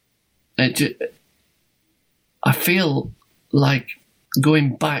 I feel like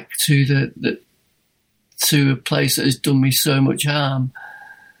going back to to a place that has done me so much harm,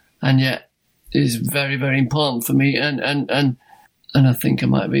 and yet is very, very important for me, and I think I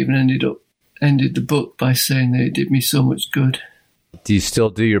might have even ended the book by saying that it did me so much good. Do you still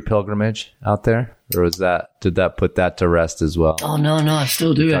do your pilgrimage out there, or did that put that to rest as well? Oh no, I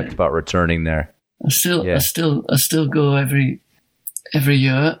still do. You talked about returning there. I still go every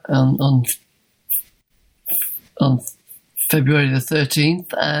year on February the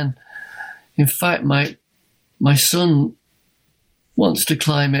 13th, and in fact, my son wants to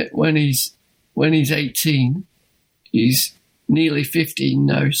climb it when he's 18. He's nearly 15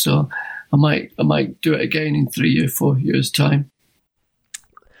 now, so I might do it again in 3 or 4 years' time.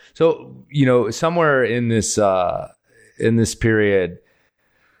 So, somewhere in this period,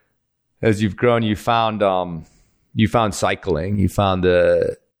 as you've grown, you found cycling, you found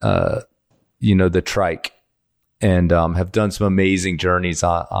the trike, and have done some amazing journeys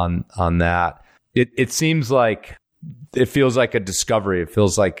on that. It seems like it feels like a discovery. It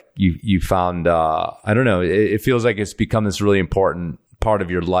feels like you found I don't know. It feels like it's become this really important part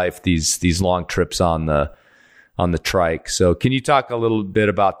of your life. These long trips on the trike. So can you talk a little bit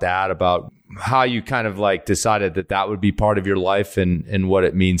about that? About how you kind of like decided that would be part of your life, and what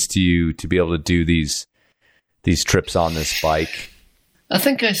it means to you to be able to do these trips on this bike? I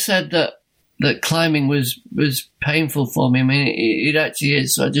think I said that climbing was painful for me. I mean, it actually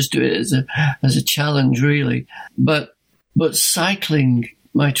is. So I just do it as a challenge, really. But cycling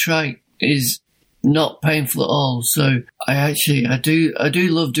my trike is not painful at all. So I do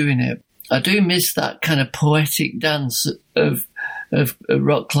love doing it. I do miss that kind of poetic dance of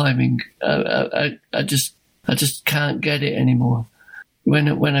rock climbing. I just can't get it anymore.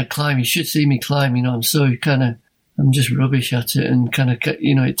 When I climb, you should see me climbing. I'm just rubbish at it, and kind of,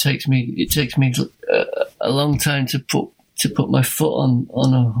 it takes me a long time to put my foot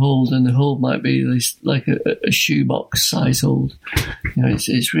on a hold, and the hold might be like a shoebox size hold.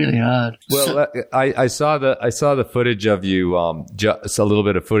 It's really hard. Well, I saw the footage of you, just a little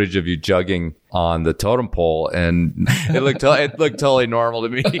bit of footage of you jugging on the totem pole, and it looked totally normal to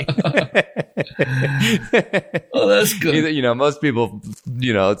me. Oh, that's good. Most people,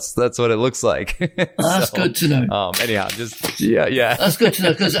 that's what it looks like. That's good to know. Anyhow, just yeah. That's good to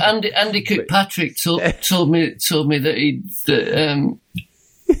know, because Andy Kirkpatrick told me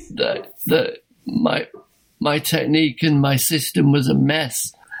that my technique and my system was a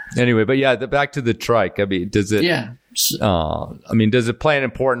mess. Anyway, but yeah, back to the trike. I mean, does it? Yeah. Does it play an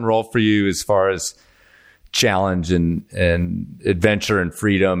important role for you as far as challenge and adventure and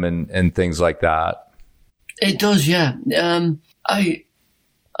freedom and things like that? It does, yeah. I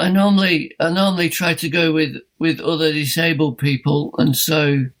normally try to go with other disabled people, and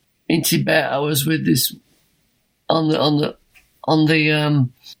so in Tibet I was with this on the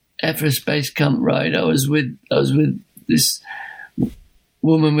Everest base camp ride. I was with this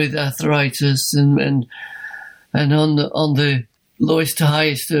woman with arthritis, and on the lowest to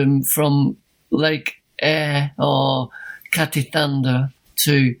highest from Lake Air or Katithanda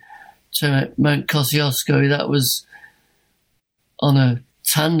to Mount Kosciuszko. That was on a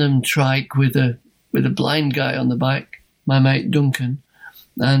tandem trike with a blind guy on the back, my mate Duncan.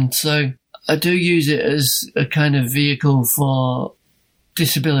 And so I do use it as a kind of vehicle for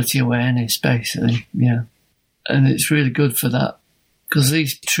disability awareness, basically. Yeah. And it's really good for that, because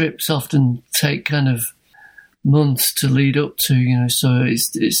these trips often take kind of months to lead up to, so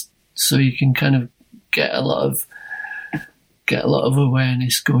it's so you can kind of get a lot of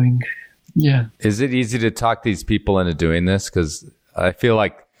awareness going. Yeah. Is it easy to talk these people into doing this? Because I feel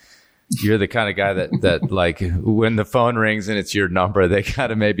like you're the kind of guy that like when the phone rings and it's your number, they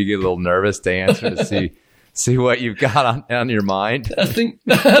kind of maybe get a little nervous to answer to see what you've got on your mind. I think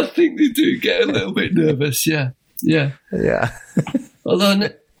they do get a little bit nervous. Yeah.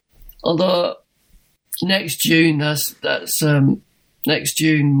 Although next June, that's next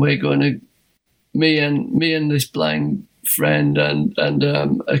June we're going to me and this blind friend and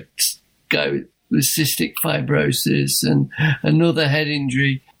a guy with cystic fibrosis and another head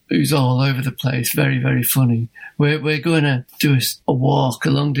injury who's all over the place, very, very funny. We're going to do a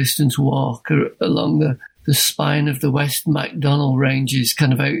long distance walk along the spine of the West MacDonnell Ranges,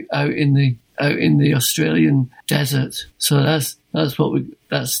 kind of out in the Australian desert. So that's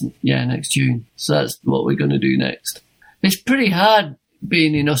next June. So that's what we're going to do next. It's pretty hard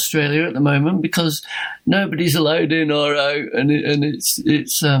being in Australia at the moment because nobody's allowed in or out, and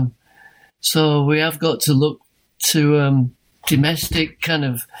it's so we have got to look to domestic kind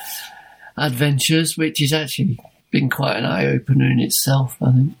of adventures, which has actually been quite an eye opener in itself,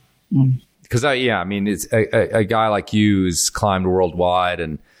 I think. Because it's a guy like you who's climbed worldwide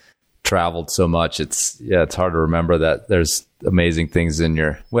and traveled so much. It's hard to remember that there's amazing things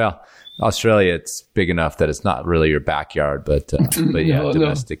in Australia. It's big enough that it's not really your backyard, but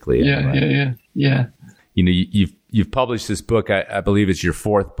domestically. No. Yeah. You've published this book. I believe it's your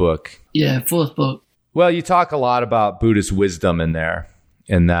fourth book. Yeah, fourth book. Well, you talk a lot about Buddhist wisdom in there,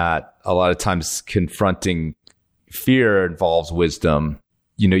 and that a lot of times confronting fear involves wisdom.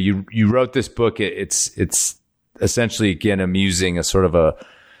 You wrote this book. It's essentially, again, amusing a sort of a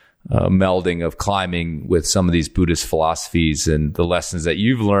melding of climbing with some of these Buddhist philosophies and the lessons that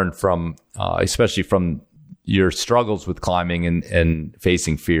you've learned from, especially from your struggles with climbing and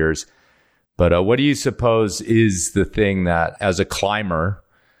facing fears. But what do you suppose is the thing that, as a climber,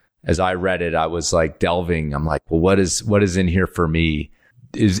 as I read it, I was like delving. I'm like, well, what is in here for me?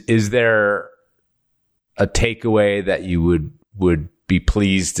 is there a takeaway that you would be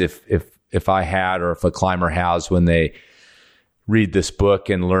pleased if I had, or if a climber has, when they read this book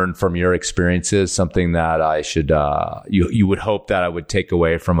and learn from your experiences, something that I should you would hope that I would take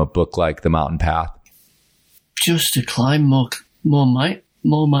away from a book like The Mountain Path? Just to climb more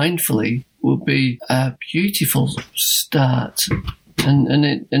mindfully would be a beautiful start, and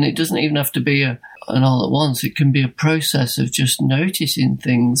it doesn't even have to be an all at once. It can be a process of just noticing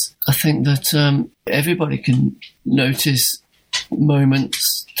things. I think that everybody can notice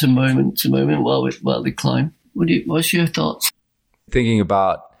moments to moment while they climb. What's your thoughts? Thinking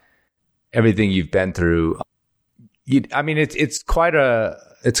about everything you've been through, it's quite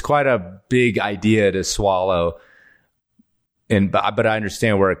a big idea to swallow. But I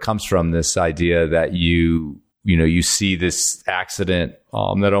understand where it comes from. This idea that you see this accident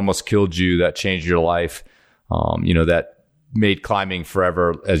that almost killed you, that changed your life, that made climbing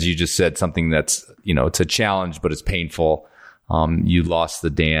forever, as you just said, something that's, it's a challenge, but it's painful. You lost the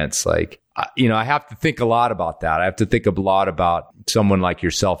dance. I have to think a lot about that. I have to think a lot about someone like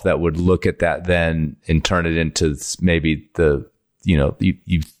yourself that would look at that then and turn it into maybe give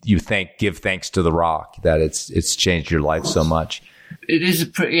thanks to the rock that it's changed your life so much. It is a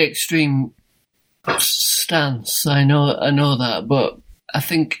pretty extreme stance. I know that, but I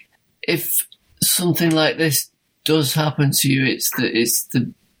think if something like this does happen to you, it's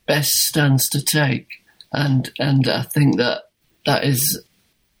the best stance to take, and I think that is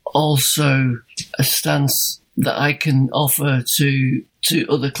also a stance that I can offer to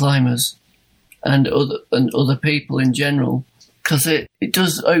other climbers and other people in general, because it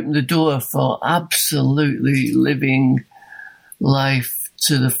does open the door for absolutely living life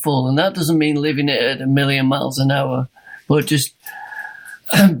to the full. And that doesn't mean living it at 1,000,000 miles an hour, but just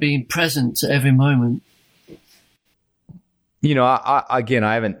being present to every moment. I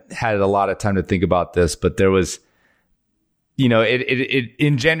haven't had a lot of time to think about this, but there was, it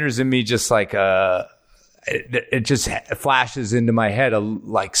engenders in me just like it just flashes into my head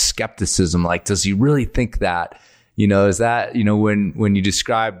like skepticism. Like, does he really think that? Is that, when you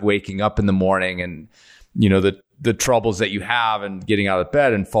describe waking up in the morning and, the troubles that you have and getting out of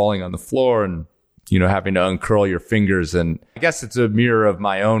bed and falling on the floor and, having to uncurl your fingers. And I guess it's a mirror of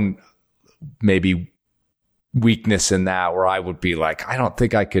my own maybe weakness in that, where I would be like, I don't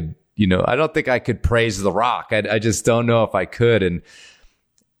think I could praise the rock. I just don't know if I could. And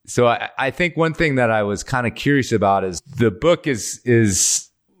so I think one thing that I was kind of curious about is the book is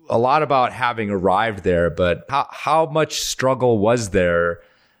a lot about having arrived there, but how much struggle was there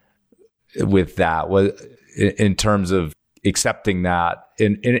with that, in terms of accepting that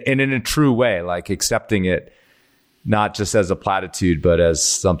in a true way, like accepting it not just as a platitude, but as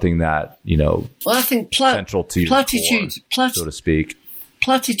something that, well, I think central to platitudes, so to speak.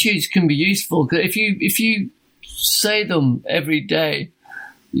 Platitudes can be useful. If you say them every day,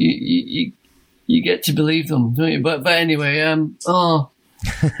 you get to believe them, don't you? But anyway,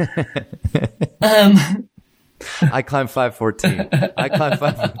 I climb 514. I climb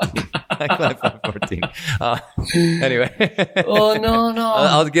 514. I climb 514. Anyway. Oh, no.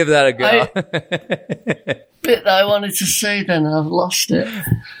 I'll give that a go. Bit that I wanted to say then, I've lost it.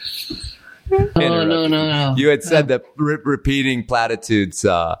 Oh, no. You had said that repeating platitudes,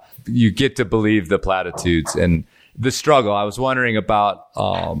 you get to believe the platitudes and the struggle. I was wondering about,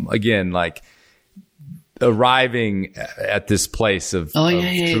 again, like arriving at this place of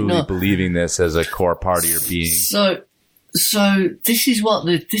truly believing this as a core part of your being. So this is what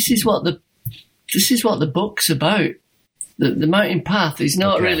the book's about. The Mountain Path is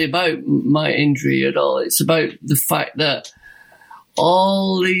not really about my injury at all. It's about the fact that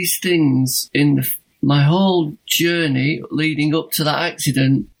all these things in my whole journey leading up to that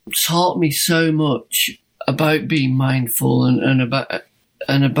accident taught me so much about being mindful and about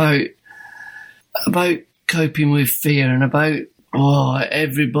coping with fear and about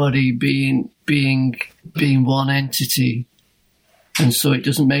everybody being one entity. And so it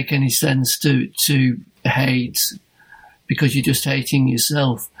doesn't make any sense to hate, because you're just hating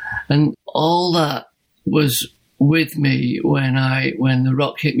yourself. And all that was with me when the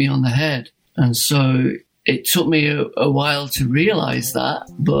rock hit me on the head. And so it took me a while to realize that,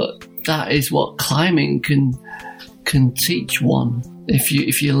 but that is what climbing can teach one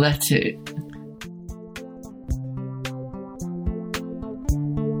if you let it.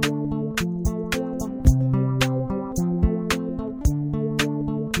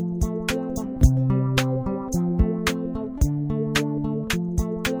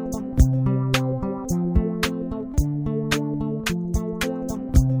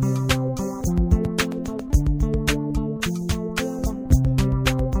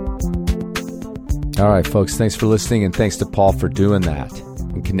 All right, folks, thanks for listening, and thanks to Paul for doing that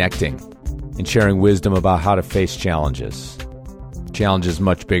and connecting and sharing wisdom about how to face challenges. Challenges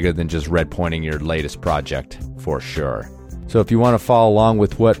much bigger than just red pointing your latest project, for sure. So if you want to follow along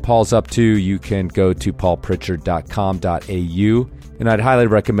with what Paul's up to, you can go to paulpritchard.com.au, and I'd highly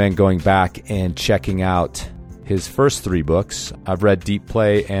recommend going back and checking out his first 3 books. I've read Deep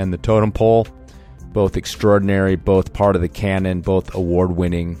Play and The Totem Pole, both extraordinary, both part of the canon, both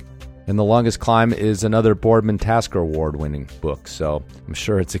award-winning. And The Longest Climb is another Boardman Tasker Award-winning book, so I'm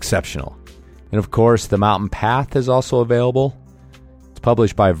sure it's exceptional. And of course, The Mountain Path is also available. It's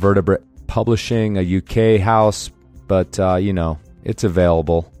published by Vertebrate Publishing, a UK house, but, it's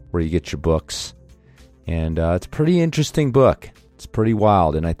available where you get your books. And it's a pretty interesting book. It's pretty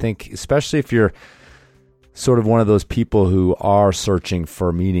wild. And I think, especially if you're sort of one of those people who are searching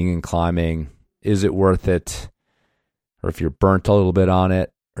for meaning in climbing, is it worth it? Or if you're burnt a little bit on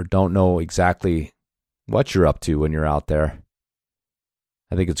it, or don't know exactly what you're up to when you're out there,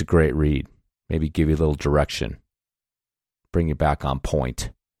 I think it's a great read. Maybe give you a little direction, bring you back on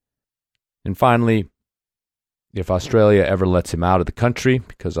point. And finally, if Australia ever lets him out of the country,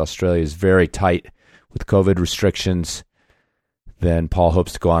 because Australia is very tight with COVID restrictions, then Paul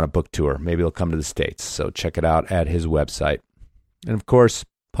hopes to go on a book tour. Maybe he'll come to the States, so check it out at his website. And of course,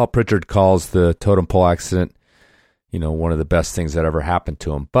 Paul Pritchard calls the totem pole accident one of the best things that ever happened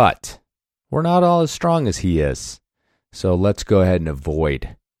to him. But we're not all as strong as he is. So let's go ahead and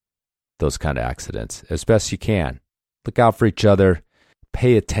avoid those kind of accidents as best you can. Look out for each other.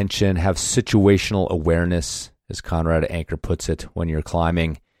 Pay attention. Have situational awareness, as Conrad Anker puts it, when you're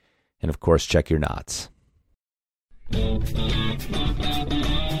climbing. And of course, check your knots.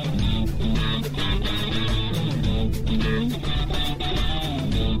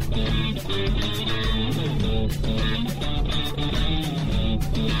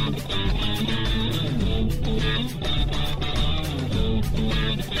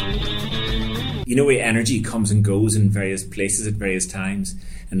 Where energy comes and goes in various places at various times.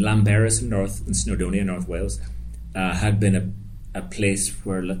 And Llanberis in Snowdonia, North Wales, had been a place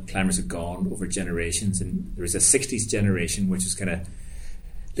where climbers had gone over generations. And there was a 60s generation, which was kind of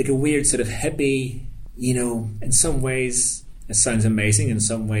like a weird sort of hippie, in some ways it sounds amazing, in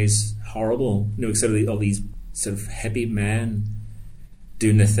some ways horrible. Sort of all these sort of hippie men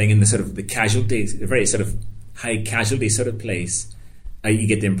doing the thing in the sort of the casualty, a very sort of high casualty sort of place. You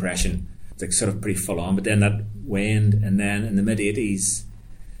get the impression. Like sort of pretty full on, but then that waned, and then in the mid-80s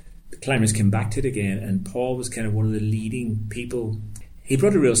the climbers came back to it again, and Paul was kind of one of the leading people. He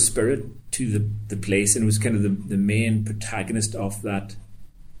brought a real spirit to the place, and was kind of the main protagonist of the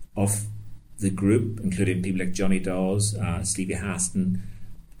group, including people like Johnny Dawes, Stevie Haston,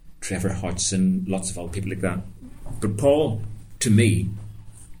 Trevor Hodgson, lots of other people like that. But Paul, to me,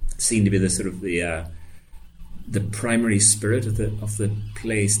 seemed to be the sort of the primary spirit of the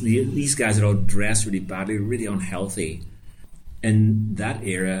place. These guys are all dressed really badly, really unhealthy. In that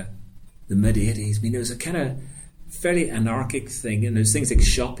era, the mid-80s, it was a kind of fairly anarchic thing, and there's things like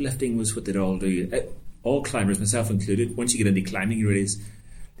shoplifting was what they'd all do. All climbers, myself included, once you get into climbing, you realize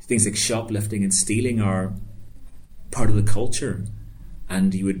things like shoplifting and stealing are part of the culture,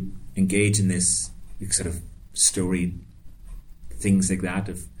 and you would engage in this sort of storied things like that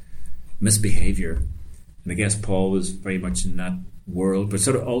of misbehaviour. And I guess Paul was very much in that world, but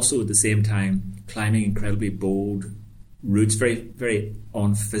sort of also at the same time climbing incredibly bold routes, very, very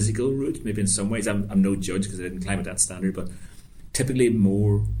unphysical routes, maybe in some ways. I'm no judge because I didn't climb at that standard, but typically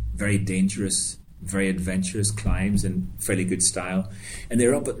more very dangerous, very adventurous climbs in fairly good style. And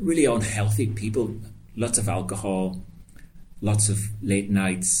they're up at really unhealthy people, lots of alcohol, lots of late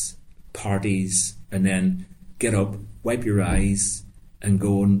nights, parties, and then get up, wipe your eyes, and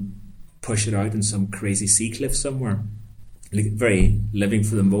go and push it out in some crazy sea cliff somewhere. Like very living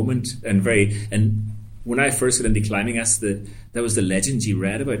for the moment, and when I first got into climbing, that was the legends you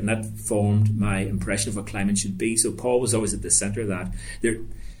read about, and that formed my impression of what climbing should be. So Paul was always at the centre of that.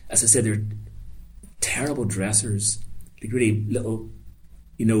 As I said, they're terrible dressers, like really little,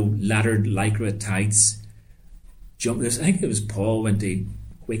 laddered lycra tights. I think it was Paul went to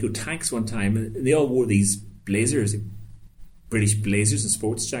Waco Tanks one time, and they all wore these blazers, British blazers and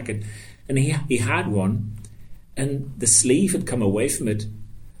sports jacket, and he had one, and the sleeve had come away from it,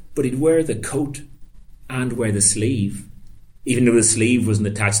 but he'd wear the coat and wear the sleeve, even though the sleeve wasn't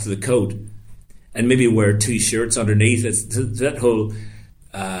attached to the coat, and maybe wear 2 shirts underneath. That whole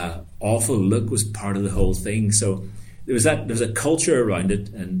awful look was part of the whole thing. So there was a culture around it,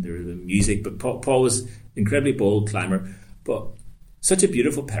 and there was the music. But Paul was an incredibly bold climber, but such a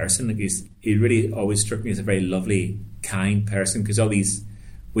beautiful person. Like he really always struck me as a very lovely, kind person, because all these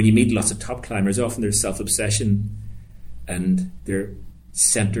when you meet lots of top climbers, often there's self-obsession and their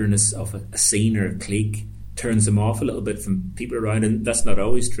centeredness of a scene or a clique turns them off a little bit from people around, and that's not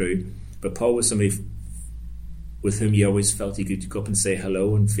always true. But Paul was somebody with whom you always felt you could go up and say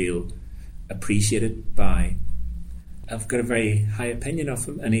hello and feel appreciated by. I've got a very high opinion of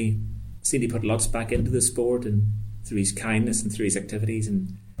him, and he seemed to put lots back into the sport and through his kindness and through his activities,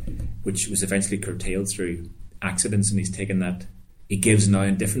 and which was eventually curtailed through accidents, and he's taken that. He gives now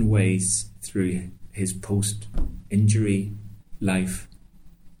in different ways through his post-injury life,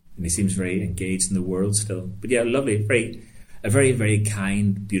 and he seems very engaged in the world still. But yeah, lovely, a very, very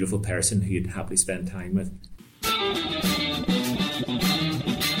kind, beautiful person who you'd happily spend time with.